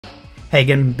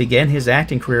Hagen began his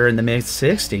acting career in the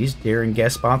mid-60s during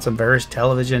guest spots on various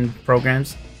television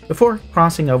programs before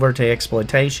crossing over to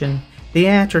exploitation,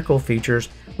 theatrical features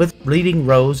with leading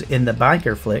roles in the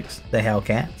biker flicks The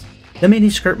Hellcats, The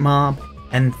Miniskirt Mob,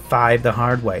 and Five the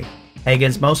Hard Way.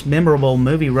 Hagen's most memorable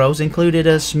movie roles included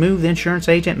as smooth insurance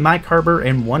agent Mike Harbour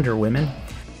in Wonder Woman,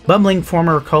 bumbling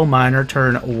former coal miner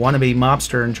turned wannabe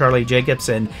mobster in Charlie Jacobs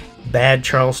and Bad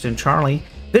Charleston Charlie,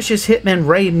 vicious hitman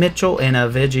Ray Mitchell in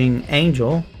Avenging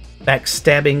Angel,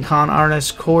 backstabbing con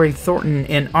artist Corey Thornton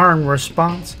in Armed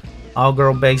Response,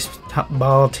 all-girl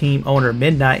baseball team owner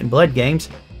Midnight in Blood Games,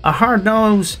 a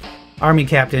hard-nosed Army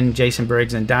Captain Jason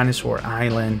Briggs in Dinosaur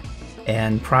Island,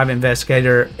 and private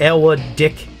investigator Elwood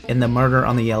Dick in The Murder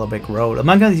on the Yellow Brick Road.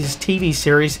 Among these TV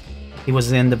series, he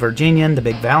was in The Virginian, The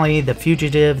Big Valley, The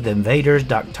Fugitive, The Invaders,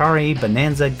 Doctari,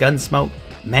 Bonanza, Gunsmoke,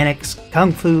 Mannix,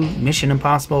 Kung Fu, Mission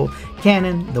Impossible,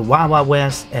 Cannon, The Wild Wild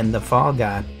West, and The Fall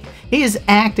Guy. He has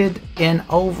acted in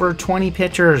over 20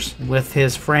 pictures with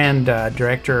his friend,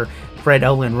 director Fred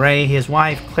Olin Ray. His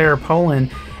wife, Claire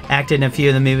Poland, acted in a few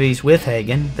of the movies with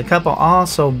Hagen. The couple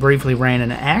also briefly ran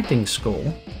an acting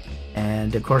school.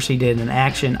 And of course, he did an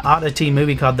action oddity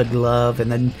movie called The Glove,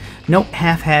 and the Note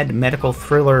half-had medical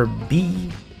thriller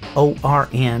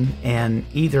B.O.R.N. and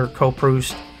either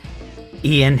co-produced.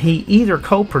 He either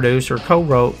co-produced or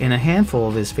co-wrote in a handful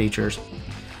of his features.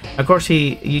 Of course,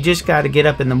 you just got to get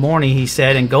up in the morning, he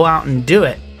said, and go out and do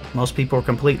it. Most people are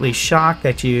completely shocked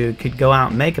that you could go out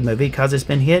and make a movie because it's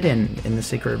been hidden in the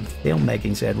secret of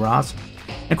filmmaking, said Ross.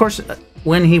 And of course,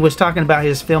 when he was talking about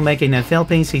his filmmaking in the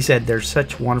Philippines, he said, "They're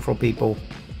such wonderful people.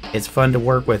 It's fun to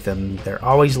work with them. They're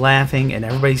always laughing and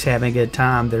everybody's having a good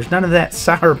time. There's none of that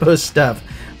sourpuss stuff."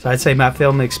 So I'd say my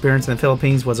film experience in the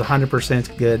Philippines was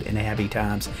 100% good and happy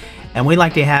times. And we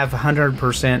like to have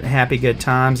 100% happy good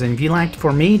times. And if you'd like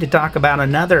for me to talk about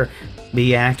another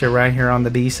B actor right here on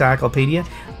the B Cyclopedia,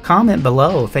 comment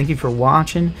below. Thank you for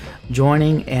watching,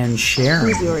 joining, and sharing.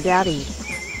 Who's your daddy?